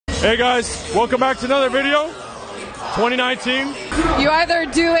Hey guys, welcome back to another video. 2019. You either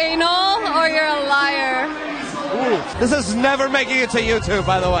do anal or you're a liar. Ooh. This is never making it to YouTube,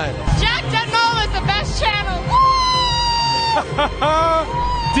 by the way. Jack Denmo is the best channel.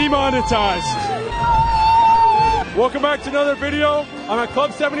 Demonetized. Welcome back to another video. I'm at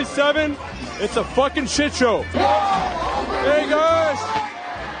Club 77. It's a fucking shit show. Hey guys.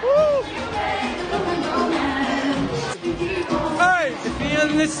 Woo. Hey,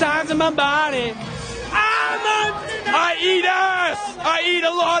 feeling the signs of my body. I eat ass. I eat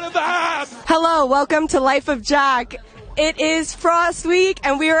a lot of ass. Hello, welcome to Life of Jack. It is Frost Week,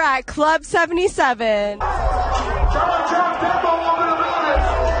 and we are at Club 77.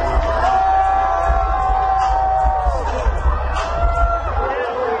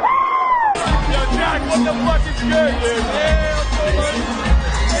 What the fuck is good, dude?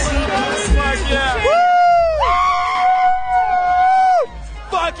 Fuck yeah! Woo!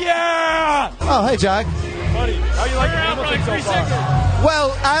 Fuck yeah! Oh, hey, Jack. Buddy, how you liking Hamilton so far?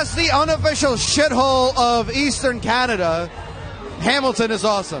 Well, as the unofficial shithole of Eastern Canada, Hamilton is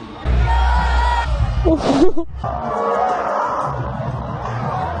awesome.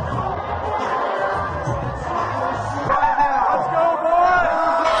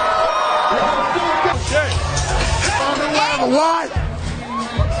 What?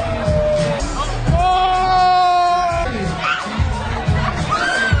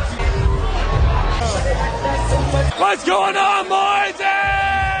 What's going on, boys?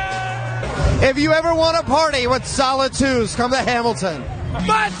 If you ever want to party with solid twos, come to Hamilton.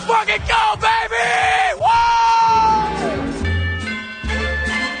 Let's fucking go, baby! Whoa!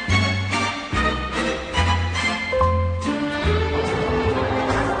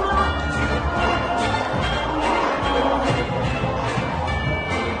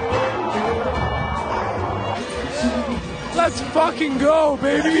 Let's fucking go,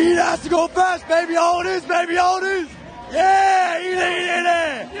 baby. He has to go fast, baby. All it is, baby. All it is. Yeah, eat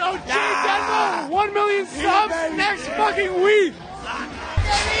it. Yo, Denver, 1 million subs next fucking week.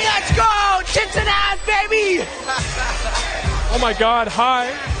 Baby, let's go. Tits and ass, baby. Oh my God,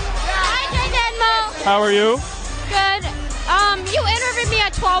 hi. Hi, Denmo. How are you? Good. You interviewed me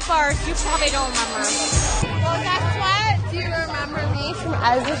at 12 bars. You probably don't remember. Well, guess what? Do you remember me from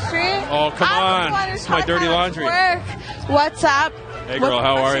Ezra Street? Oh, come on. It's my dirty laundry. What's up? Hey, girl,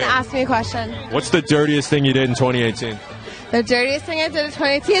 how are you? Ask me a question. What's the dirtiest thing you did in 2018? The dirtiest thing I did in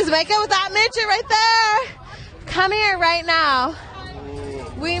 2018 is make out with that midget right there. Come here right now.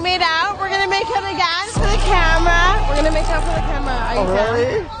 We made out. We're going to make out again for the camera. We're going to make out for the camera. Are you down?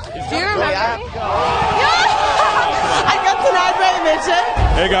 Really? Do you remember me? I got denied by the midget.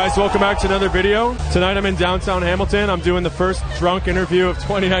 Hey guys, welcome back to another video. Tonight I'm in downtown Hamilton. I'm doing the first drunk interview of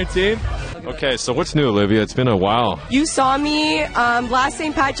 2019. Okay, so what's new, Olivia? It's been a while. You saw me last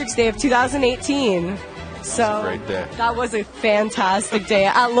St. Patrick's Day of 2018. So Great day. that was a fantastic day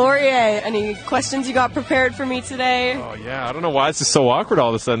at Laurier. Any questions you got prepared for me today? Oh yeah, I don't know why it's just so awkward all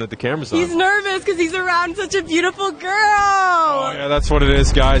of a sudden that the camera's on. He's nervous because he's around such a beautiful girl. Oh yeah, that's what it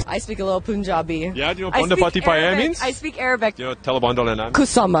is, guys. I speak a little Punjabi. Yeah, do you know I Bonda speak Pati Paya Arabic. means? I speak Arabic. Do you know Talabando Lenan?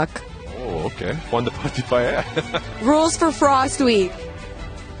 Kusamak. Oh, okay. Bonda Pati Paya. Rules for Frost Week.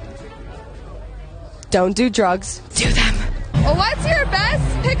 Don't do drugs. Do them. Well, what's your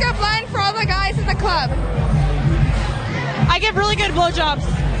best pickup line for all the guys in the club? I give really good blowjobs.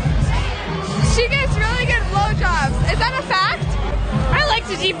 She gives really good blowjobs. Is that a fact? I like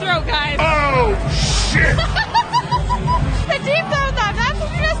to deep throat guys. Oh shit! The deep throat time. That's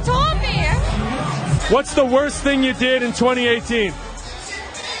what you just told me. What's the worst thing you did in 2018?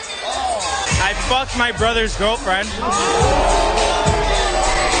 I fucked my brother's girlfriend.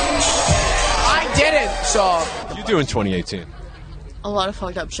 I didn't, so. What did you do in 2018? A lot of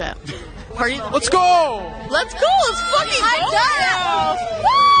fucked up shit. Party. Let's go! Let's go. Let's fucking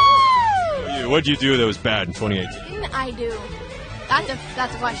go. What'd you do that was bad in 2018? Didn't I do?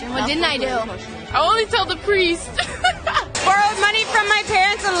 That's a question. What didn't I do? I only tell the priest. Borrowed money from my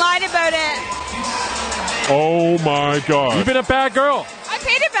parents and lied about it. Oh my God! You've been a bad girl. I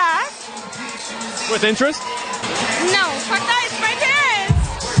paid it back. With interest? No, fuck that. It's my parents.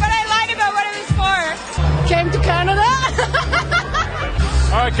 But I lied about what it was for. Came to Canada.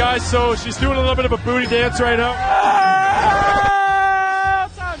 All right, guys. So she's doing a little bit of a booty dance right now.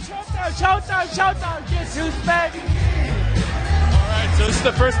 Shoutout, get juice, baby. All right. So this is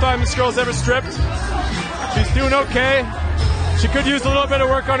the first time this girl's ever stripped. She's doing okay. She could use a little bit of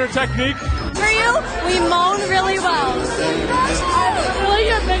work on her technique. For you, we moan really well. I'm really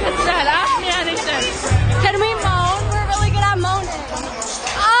your biggest fan. Ask me anything. Can we moan? We're really good at moaning.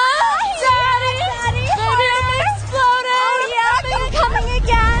 Oh, Daddy! Baby, I'm exploding! Oh, yeah, I'm coming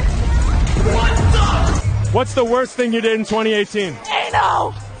again. What's the worst thing you did in 2018?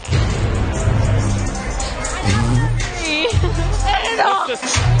 Anal!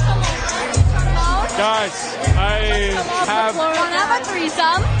 Guys, I have... Want to have a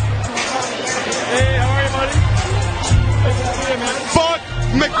threesome? Hey, how are you, buddy? Nice to see you, man. Fuck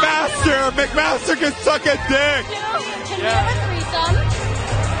McMaster! McMaster can suck a dick! Can we have a threesome?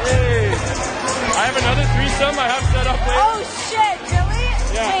 Hey, I have another threesome I have set up later. Oh shit, really?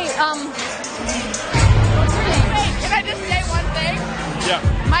 Yeah. Hey, Wait, can I just say one thing? Yeah.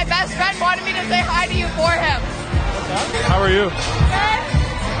 My best friend wanted me to say hi to you for him. How are you?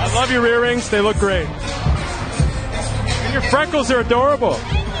 I love your earrings. They look great. And your freckles are adorable.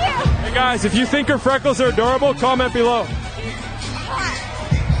 Hey guys, if you think her freckles are adorable, comment below.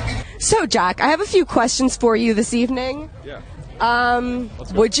 So, Jack, I have a few questions for you this evening. Yeah.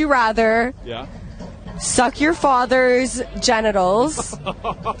 Would you rather Yeah. suck your father's genitals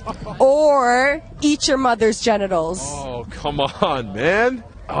or eat your mother's genitals? Oh, come on, man.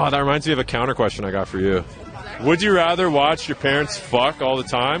 Oh, that reminds me of a counter question I got for you. Would you rather watch your parents fuck all the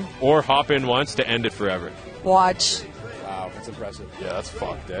time or hop in once to end it forever? Watch. Wow, that's impressive. Yeah, that's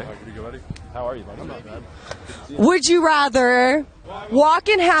fucked, eh? How are you, buddy? I'm not bad. Would you rather walk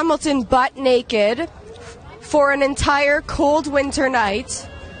in Hamilton butt naked for an entire cold winter night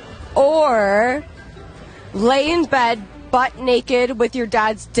or lay in bed butt naked with your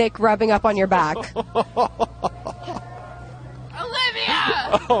dad's dick rubbing up on your back?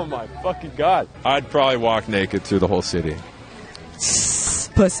 Olivia! Oh my fucking god. I'd probably walk naked through the whole city.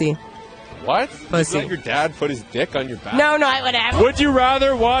 Pussy. What? Pussy. You let your dad put his dick on your back? No, I would have. Would you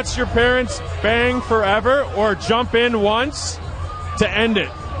rather watch your parents bang forever or jump in once to end it?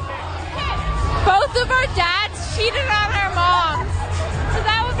 Both of our dads cheated on our moms. So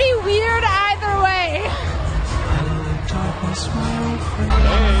that would be weird either way. You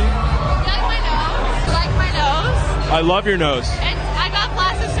like my nose? You like my nose? I love your nose. I got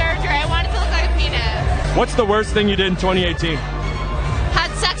plastic surgery. I wanted to look like a penis. What's the worst thing you did in 2018?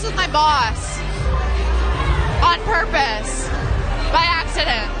 Had sex with my boss. On purpose. By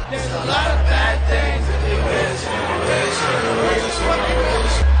accident. There's a lot of bad things that we wish.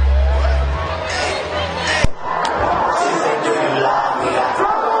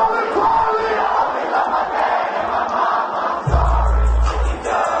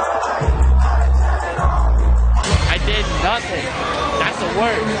 I did nothing. That's the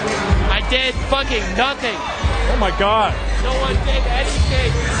word. I did fucking nothing. Oh my god. No one did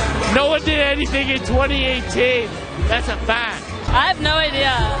anything. No one did anything in 2018. That's a fact. I have no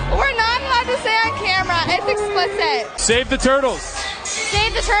idea. We're not allowed to say on camera. It's explicit. Save the turtles.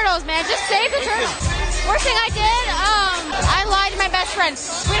 Save the turtles, man. Just save the turtles. Worst thing I did, I lied to my best friend.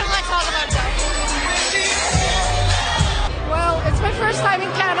 We don't like talking about that. Well, it's my first time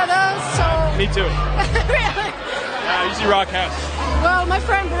in Canada, so... Me too. Really? Yeah, I usually rock hats. Well, my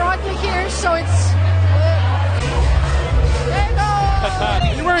friend brought me here, so it's...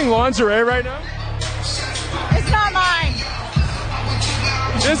 Are you wearing lingerie right now? It's not mine.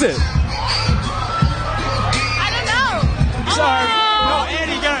 Is it? I don't know. Sorry. No,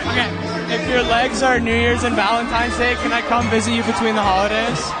 Andy, you gotta... Okay. If your legs are New Year's and Valentine's Day, can I come visit you between the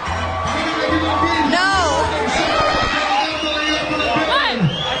holidays? No.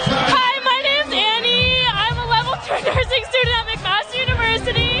 Hi, my name's Annie. I'm a level 2 nursing student at McMaster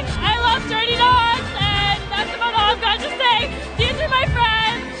University. I love dirty dogs, and that's about all I've got to say. These are my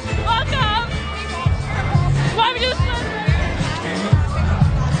friends. Welcome. Want me to split?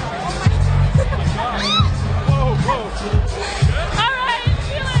 All right.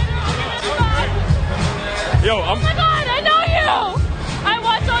 See you later. Yo, Oh my God, I know you. I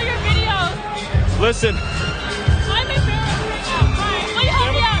watch all your videos. Listen. I'm embarrassed right now. All right. Will you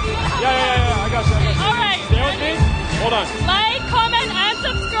help me out? Yeah, I got you. All right. Stay with me? Hold on. Like, comment, and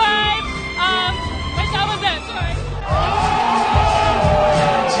subscribe. Wait, that was it. Sorry.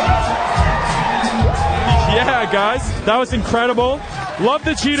 Yeah, guys, that was incredible. Love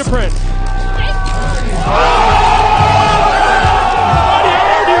the cheetah print.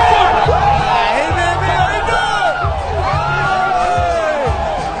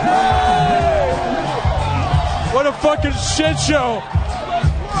 What a fucking shit show.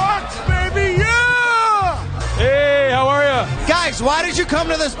 Rocks, baby, yeah! Hey, how are ya? Guys, why did you come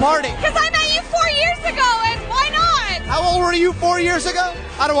to this party? Because I met you 4 years ago, and why not? How old were you 4 years ago?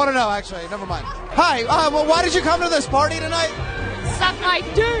 I don't want to know, actually. Never mind. Hi, well, why did you come to this party tonight? Suck my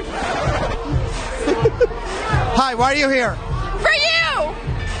dick. Hi, why are you here? For you.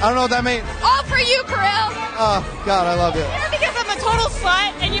 I don't know what that means. All for you, Kirill. Oh, God, I love you. Because I'm a total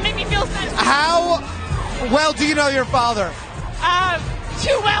slut, and you make me feel sad. How well do you know your father?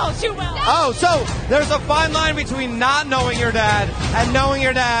 Too well, too well. Oh, so there's a fine line between not knowing your dad and knowing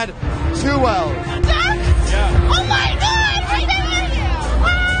your dad too well. Dad? Yeah. Oh my God! Right there!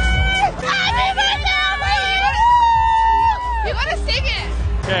 What? Happy birthday! You gotta sing it.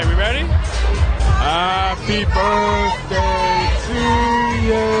 Okay, we ready? Happy birthday to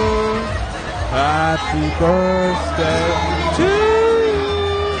you. Happy birthday to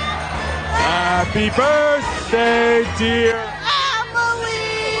you. Happy birthday, dear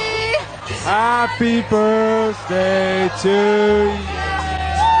Emily! Happy birthday to you.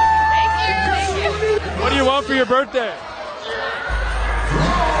 Thank you. What do you want for your birthday?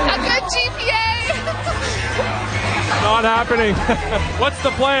 A good GPA. Not happening. What's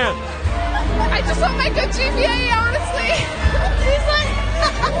the plan? I just want my good GPA, honestly. He's like...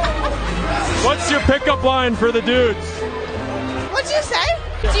 What's your pickup line for the dudes? What'd you say?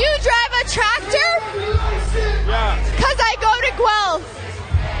 Do you drive a tractor? Yeah. Because I go to Guelph.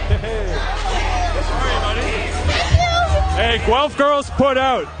 Hey. Sorry, buddy. Hey, Guelph girls put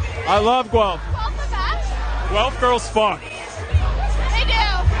out. I love Guelph. Guelph girls fuck. They do.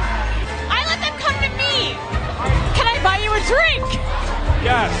 I let them come to me. Can I buy you a drink?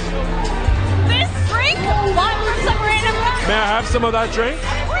 Yes. This drink? Bought from some random guy? May I have some of that drink?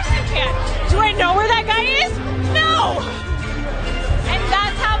 Of course you can. Do I know where that guy is? No. And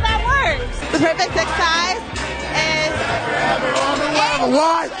that's how that works. The perfect sex size is...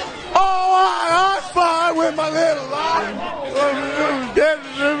 Why? Oh, I fine with my little life.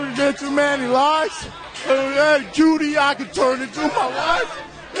 Get too many lies. Judy, I can turn into my wife.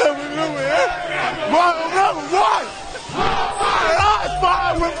 What? I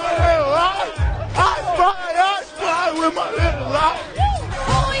fine with my little life. I fine with my little life.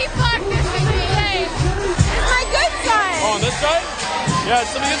 Holy fuck, this is insane. It's my good side. Oh, on this side? Yeah,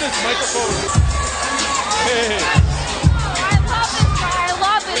 let me get this microphone. Hey. I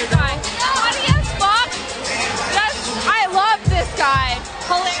love this guy. Funny as fuck. I love this guy.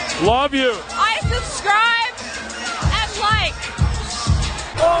 Hilarious. Love you. I subscribe and like.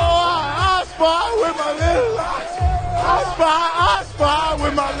 Oh, I spy with my little life. I spy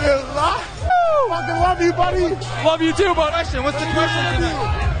with my little life. Fucking love you, buddy. Love you too, buddy. Question, what's the question tonight?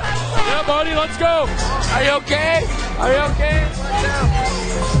 Yeah, buddy, let's go. Are you okay? Are you okay?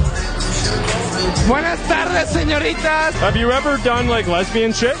 Buenas tardes, señoritas. Have you ever done like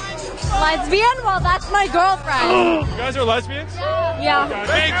lesbian shit? Lesbian? Well, that's my girlfriend. You guys are lesbians? Yeah.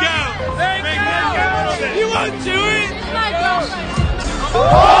 Make out. Make out. You want to do it? My girlfriend.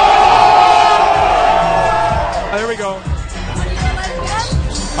 There we go.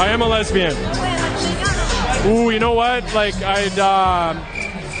 I am a lesbian. Ooh, you know what? Like, I'm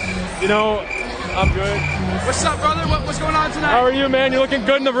good. What's up, brother? What's going on tonight? How are you, man? You're looking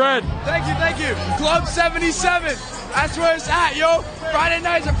good in the red. Thank you. Club 77. That's where it's at, yo. Friday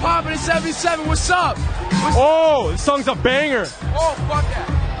nights are popping at 77. What's up? Oh, this song's a banger. Oh, fuck that.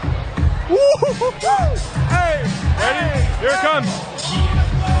 Hey. Ready? Here it comes.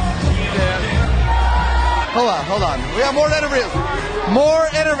 Hold on. We got more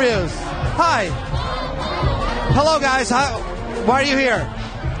interviews. Hi. Hello, guys. Why are you here?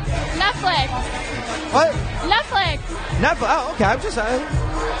 Netflix. What? Netflix. Oh, okay. I'm just...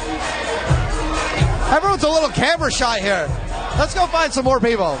 Everyone's a little camera shy here. Let's go find some more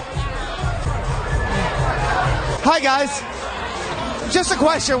people. Hi, guys. Just a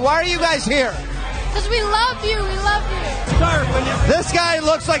question. Why are you guys here? Because we love you. We love you. This guy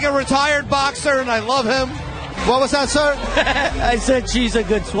looks like a retired boxer, and I love him. What was that, sir? I said she's a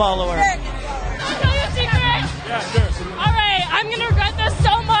good swallower. I'll tell you a secret. Yeah, sure. All right, I'm going to regret this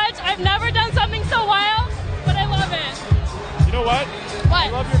so much. I've never done something so wild, but I love it. You know what? What?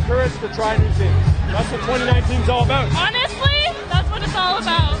 I love your courage to try new things. That's what 2019 is all about. Honestly, that's what it's all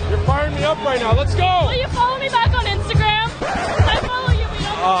about. You're firing me up right now. Let's go. Will you follow me back on Instagram? I follow you, but you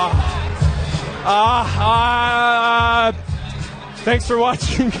don't thanks for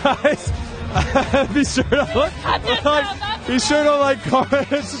watching, guys. Be sure to like,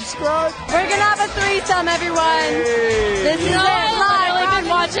 comment, and subscribe. We're going to have a threesome, everyone. Hey. This is it. I've been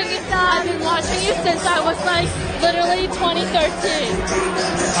watching you since I was like literally 2013.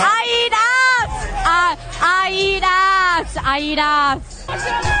 I eat ass.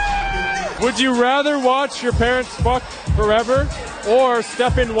 Would you rather watch your parents fuck forever or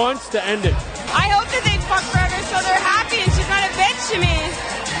step in once to end it? I hope that they fuck forever so they're happy and she's not a bitch to me.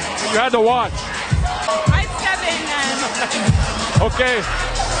 You had to watch. I step in then. Okay.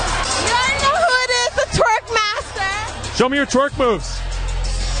 You already know who it is, the twerk master. Show me your twerk moves.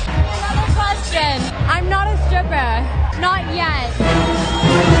 Another question. I'm not a stripper. Not yet.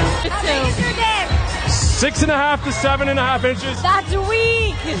 How big is your dick? 6.5 to 7.5 inches. That's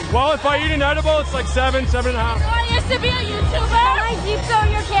weak. Well, if I eat an edible, it's like 7, 7.5. I used to be a YouTuber. Can I deep throw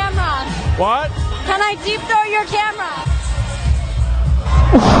your camera? What? Can I deep throw your camera?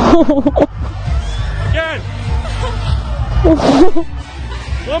 Again.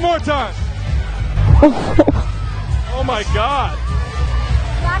 One more time. Oh my God.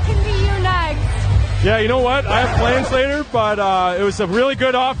 That can be you next. Yeah, you know what? I have plans later, but it was a really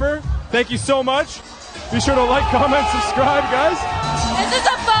good offer. Thank you so much. Be sure to like, comment, subscribe, guys. This is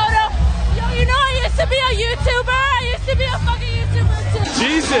a photo. Yo, you know I used to be a YouTuber. I used to be a fucking YouTuber too.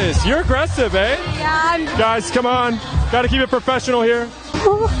 Jesus, you're aggressive, eh? Yeah, Guys, come on. Gotta keep it professional here.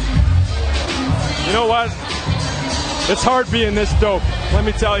 You know what? It's hard being this dope, let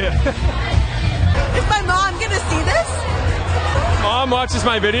me tell you. Is my mom gonna see this? Mom watches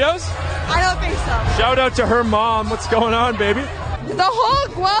my videos? I don't think so. Shout out to her mom. What's going on, baby? The whole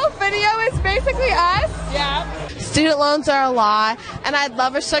Guelph video is basically us. Yeah. Student loans are a lot, and I'd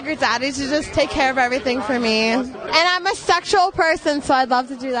love a sugar daddy to just take care of everything for me. And I'm a sexual person, so I'd love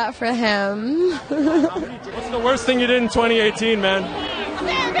to do that for him. What's the worst thing you did in 2018, man? Okay.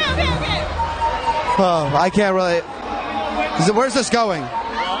 Oh, I can't really. Where's this going?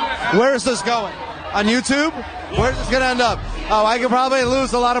 Where is this going? On YouTube? Where's this going to end up? Oh, I could probably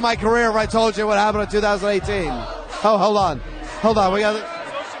lose a lot of my career if I told you what happened in 2018. Oh, hold on. Hold on. We got it.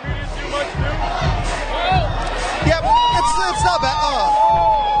 Yeah, it's not bad. Oh.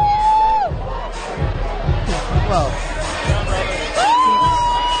 Well.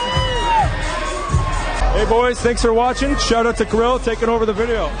 Hey, boys. Thanks for watching. Shout out to Kirill taking over the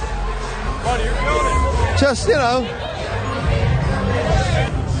video. Buddy, you're killing it. Just, you know.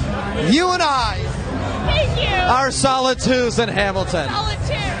 You and I. Thank you. Are solid twos in Hamilton. Solid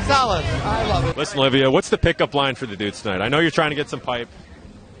two. Solid. I love it. Listen, Olivia, what's the pickup line for the dudes tonight? I know you're trying to get some pipe.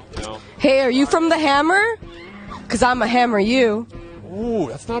 You know. Hey, are you from the Hammer? Because I'm a hammer you. Ooh,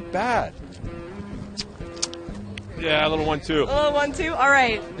 that's not bad. Yeah, a little 1-2. A little 1-2? All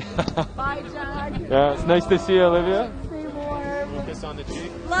right. Bye, Jack. Yeah, it's nice to see you, Olivia. Stay warm. Kiss on the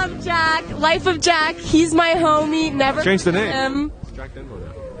cheek. Love Jack. Life of Jack. He's my homie. Never Change the forget name. him. Jack Denver.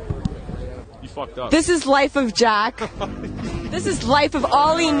 You fucked up. This is Life of Jack. This is Life of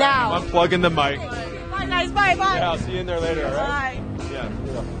Ollie now. I'm plugging the mic. Bye, guys. Bye. Yeah, I'll see you in there later, all right? Bye. Yeah.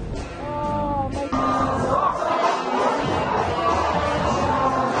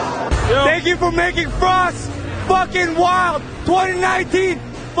 Thank you for making Frost fucking wild. 2019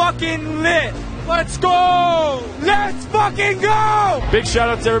 fucking lit. Let's go! Let's fucking go! Big shout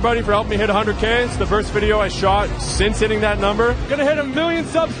out to everybody for helping me hit 100K. It's the first video I shot since hitting that number. Gonna hit 1 million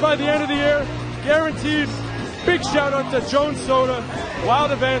subs by the end of the year. Guaranteed. Big shout out to Jones Soda,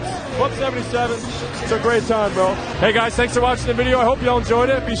 Wild Events, Club 77. It's a great time, bro. Hey guys, thanks for watching the video. I hope you all enjoyed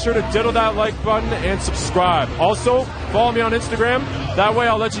it. Be sure to diddle that like button and subscribe. Also, follow me on Instagram. That way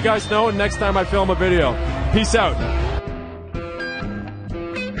I'll let you guys know next time I film a video. Peace out.